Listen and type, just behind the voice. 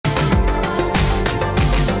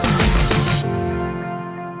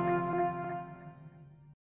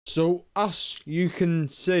So as you can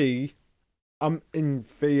see, I'm in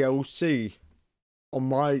VLC on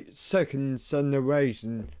my second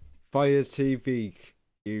generation Fire TV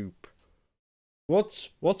cube.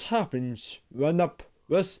 What happens when I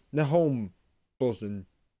press the home button?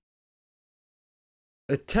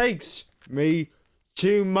 It takes me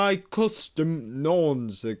to my custom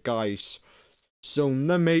launcher, guys. So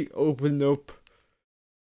let me open up,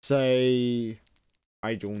 say,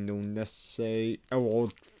 I don't know, let's say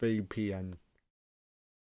around 3 PM.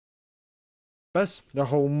 Press the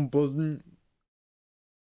home button.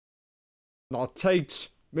 That takes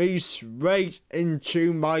me straight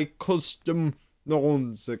into my custom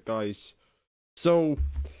launcher, guys. So,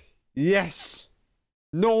 yes,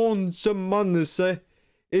 Launcher Manager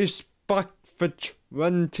is back for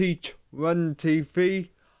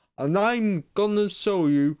 2023, and I'm gonna show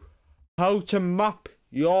you how to map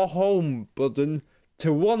your home button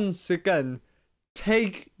to once again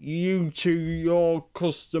take you to your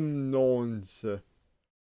custom launcher.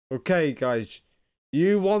 Okay, guys,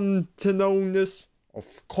 you want to know this?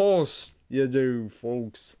 Of course you do,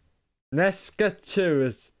 folks. Let's get to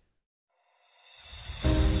it.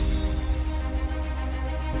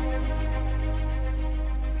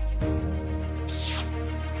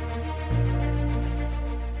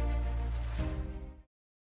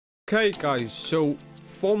 Okay, guys, so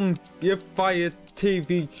from your Fire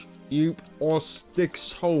TV cube or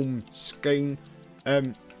Stick's home screen,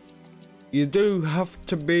 you do have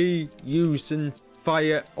to be using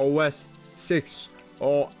Fire OS 6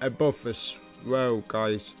 or above as well,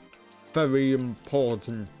 guys. Very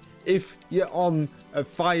important. If you're on a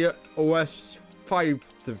Fire OS 5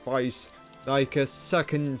 device, like a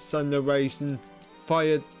second generation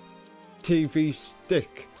Fire TV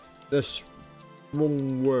stick, this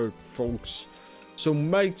won't work, folks. So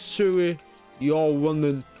make sure you're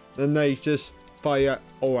running the latest Fire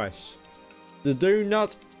OS. To do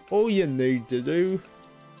that, all you need to do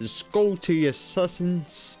is go to your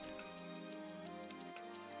settings,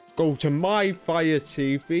 go to My Fire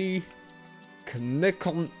TV, click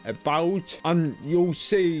on About, and you'll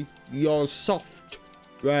see your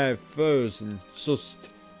software version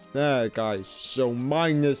just there, guys. So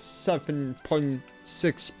mine is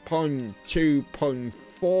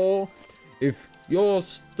 7.6.2.4. If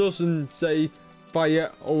yours doesn't say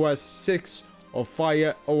Fire OS 6 or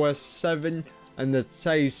Fire OS 7 and it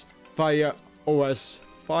says Fire OS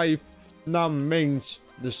 5, that means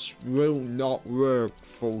this will not work,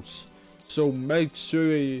 folks. So make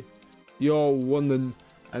sure you're running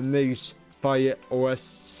at least Fire OS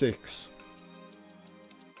 6.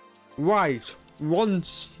 Right,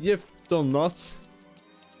 once you've done that,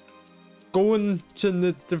 go into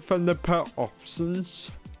the developer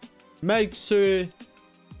options. Make sure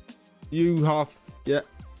you have your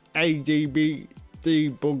ADB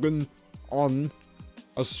debugging on,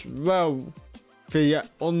 as well for your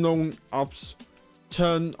unknown apps.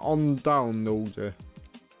 Turn on downloader.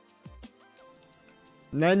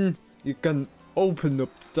 Then you can open up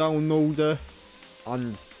downloader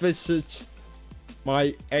and visit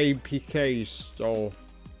my APK store.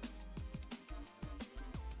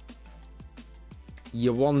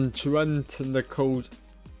 You want to enter the code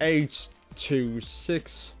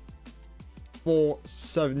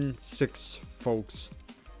 826476, folks.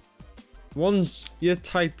 Once you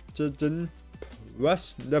typed it in,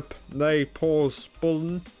 press the play pause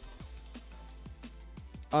button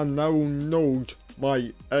and now load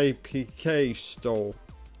my APK store.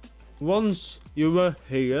 Once you are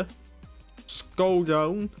here, scroll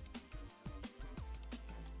down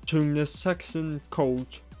to the section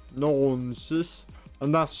called Launchers,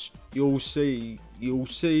 and that's you'll see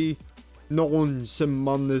Launcher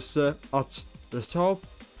Manager at the top.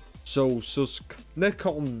 So just click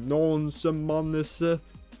on Launcher Manager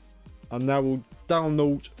and that will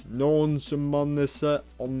download Launcher Manager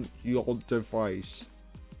on your device.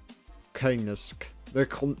 Okay, let's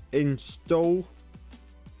click on install.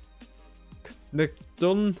 Click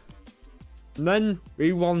done. Then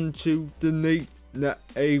we want to delete the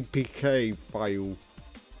APK file.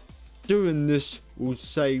 Doing this will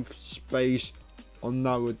save space on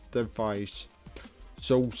our device.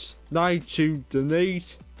 So slide to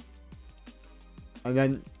delete, and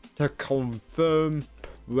then to confirm,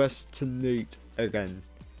 press delete again.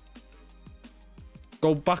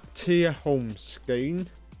 Go back to your home screen,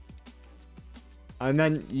 and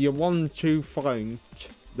then you want to find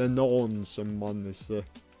the Launcher Manager.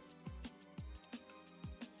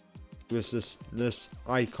 This is this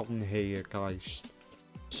icon here, guys.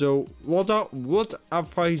 So what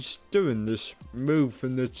advice doing this,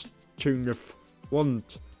 moving it to the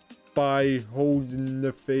front by holding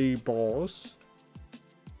the 3 bars.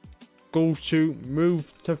 go to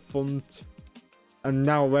move to front, and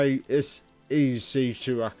that way it's easy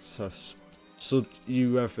to access should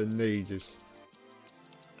you ever need it.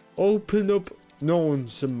 Open up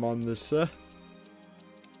Launcher Monitor,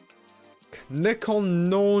 click on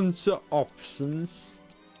Launcher Options,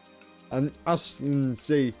 and as you can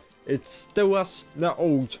see it still has the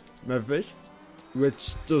old method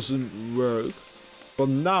which doesn't work, but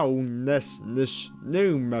now there's this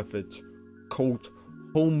new method called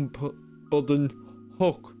Home Button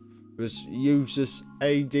Hook which uses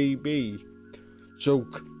ADB. So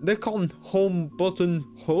click on Home Button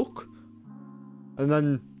Hook and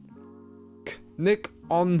then click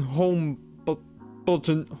on Home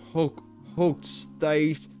Button Hook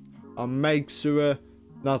state and make sure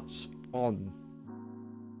that's on.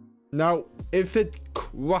 Now if it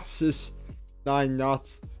crashes like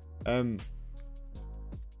that,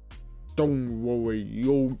 don't worry,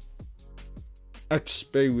 you'll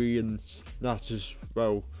experience that as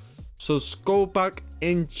well. So just go back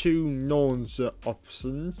into Launcher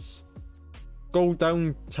Options, go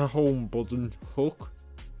down to Home Button Hook,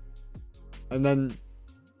 and then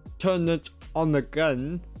turn it on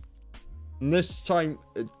again. And this time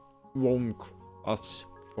it won't crash,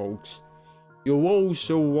 folks. You'll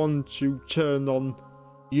also want to turn on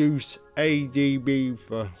Use ADB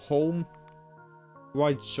for Home.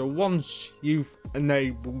 Right, so once you've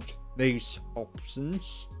enabled these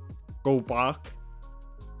options, go back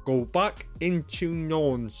into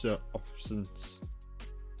Launcher Options.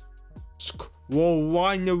 Scroll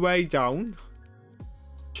right the way down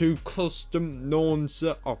to Custom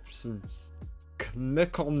Launcher Options.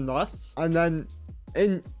 Click on that, and then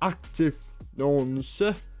in Active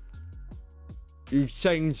Launcher, you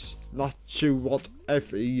change that to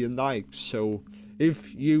whatever you like. So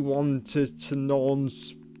if you wanted to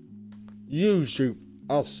launch YouTube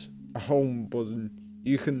as a home button,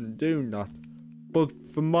 you can do that. But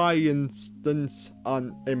for my instance,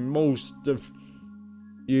 and in most of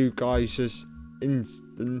you guys'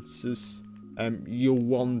 instances, you'll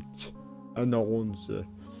want a launcher.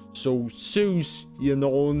 So choose your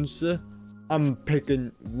launcher. I'm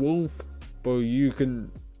picking Wolf, but you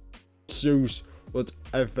can choose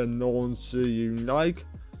whatever launcher you like.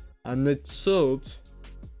 And it should,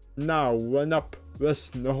 now when I press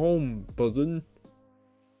the home button,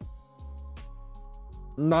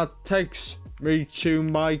 that takes me to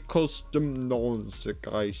my custom launcher,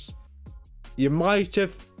 guys. You might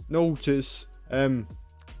have noticed the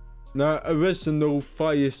original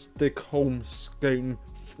FIRESTICK home screen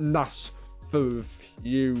flashed for a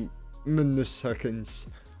few milliseconds,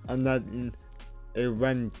 and then it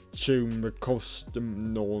went to my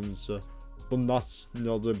custom launcher, but that's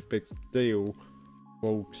not a big deal,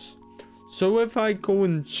 folks. So if I go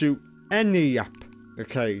into any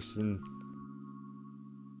application,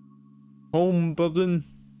 home button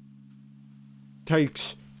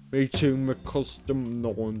takes me to my custom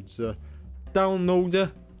launcher.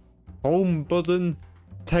 Downloader, home button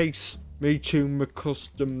takes me to my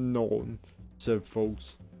custom launcher,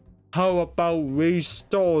 folks. How about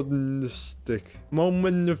restoring the stick?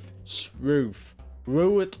 Moment of truth.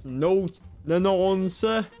 Will it load the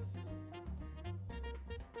launcher?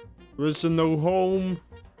 Original home.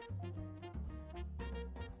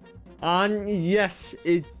 And yes,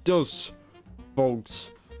 it does,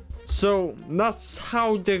 folks. So that's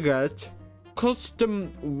how they get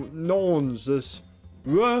custom launchers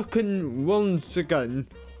working once again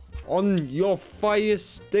on your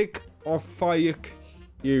FIRESTICK or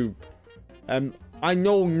FireCube. I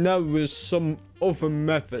know there is some other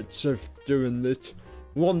methods of doing it.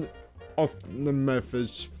 One of the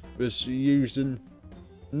methods was using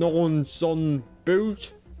launch on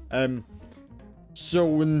boot.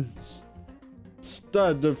 So instead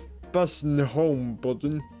of pressing the home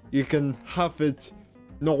button, you can have it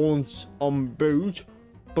launch on boot.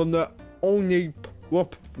 But the only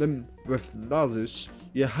problem with that is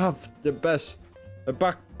you have to press the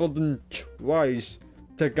back button twice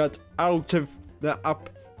to get out of the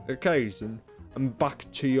application and back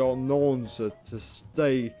to your launcher to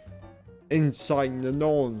stay inside the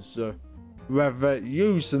launcher. Whether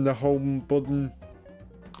using the home button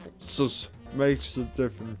just makes a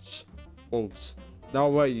difference, folks. That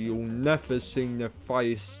way you'll never see the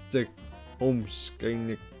FIRESTICK home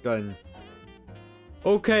screen again.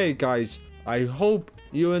 Okay guys, I hope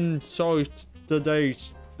you enjoyed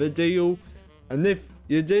today's video, and if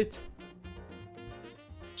you did,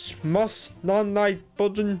 smash that like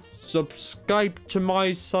button, subscribe to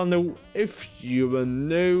my channel if you are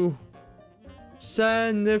new,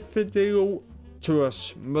 share the video to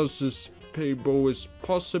as much people as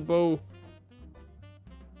possible,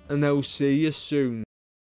 and I'll see you soon.